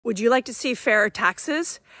Would you like to see fairer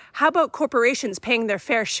taxes? How about corporations paying their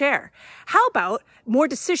fair share? How about more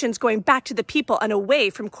decisions going back to the people and away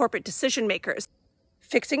from corporate decision makers?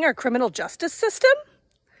 Fixing our criminal justice system?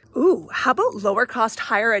 Ooh, how about lower-cost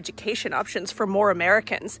higher education options for more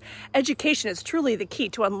Americans? Education is truly the key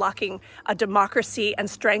to unlocking a democracy and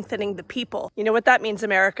strengthening the people. You know what that means,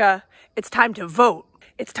 America? It's time to vote.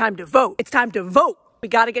 It's time to vote. It's time to vote. We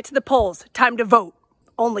gotta get to the polls. Time to vote.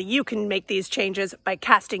 Only you can make these changes by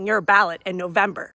casting your ballot in November.